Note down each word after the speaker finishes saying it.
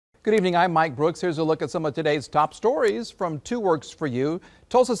Good evening, I'm Mike Brooks. Here's a look at some of today's top stories from 2 Works for You.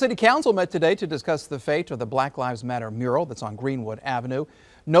 Tulsa City Council met today to discuss the fate of the Black Lives Matter mural that's on Greenwood Avenue.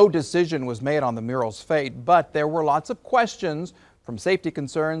 No decision was made on the mural's fate, but there were lots of questions, from safety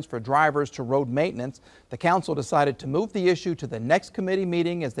concerns for drivers to road maintenance. The council decided to move the issue to the next committee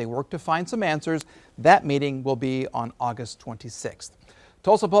meeting as they work to find some answers. That meeting will be on August 26th.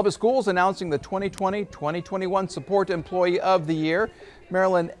 Tulsa Public Schools announcing the 2020-2021 Support Employee of the Year.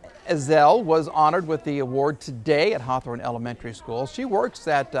 Marilyn Ezell was honored with the award today at Hawthorne Elementary School. She works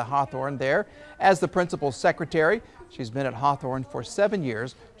at Hawthorne there as the principal's secretary. She's been at Hawthorne for 7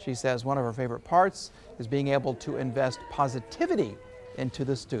 years. She says one of her favorite parts is being able to invest positivity into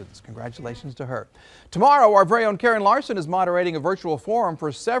the students. Congratulations to her. Tomorrow, our very own Karen Larson is moderating a virtual forum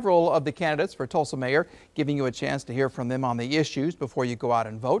for several of the candidates for Tulsa Mayor, giving you a chance to hear from them on the issues before you go out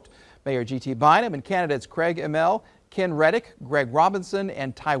and vote. Mayor G.T. Bynum and candidates Craig Emell, Ken Reddick, Greg Robinson,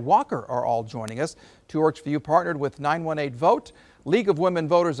 and Ty Walker are all joining us. 2 Works for You partnered with 918 Vote, League of Women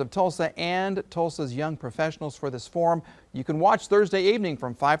Voters of Tulsa, and Tulsa's Young Professionals for this forum. You can watch Thursday evening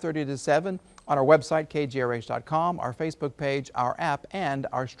from 5:30 to 7 on our website, KJRH.com, our Facebook page, our app, and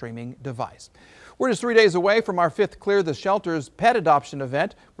our streaming device. We're just 3 days away from our 5th Clear the Shelters pet adoption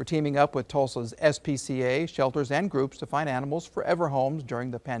event. We're teaming up with Tulsa's SPCA, shelters, and groups to find animals forever homes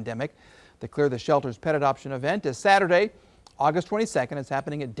during the pandemic. The Clear the Shelters pet adoption event is Saturday, August 22nd. It's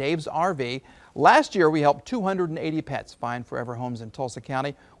happening at Dave's RV. Last year, we helped 280 pets find forever homes in Tulsa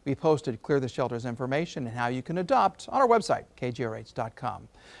County. We posted Clear the Shelters information and how you can adopt on our website, KJRH.com.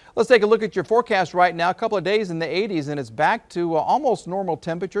 Let's take a look at your forecast right now. A couple of days in the 80s, and it's back to almost normal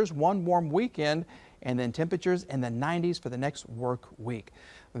temperatures. One warm weekend, and then temperatures in the 90s for the next work week.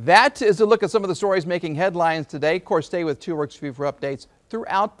 That is a look at some of the stories making headlines today. Of course, stay with 2 Works for You for updates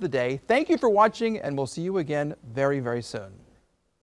throughout the day. Thank you for watching, and we'll see you again very, very soon.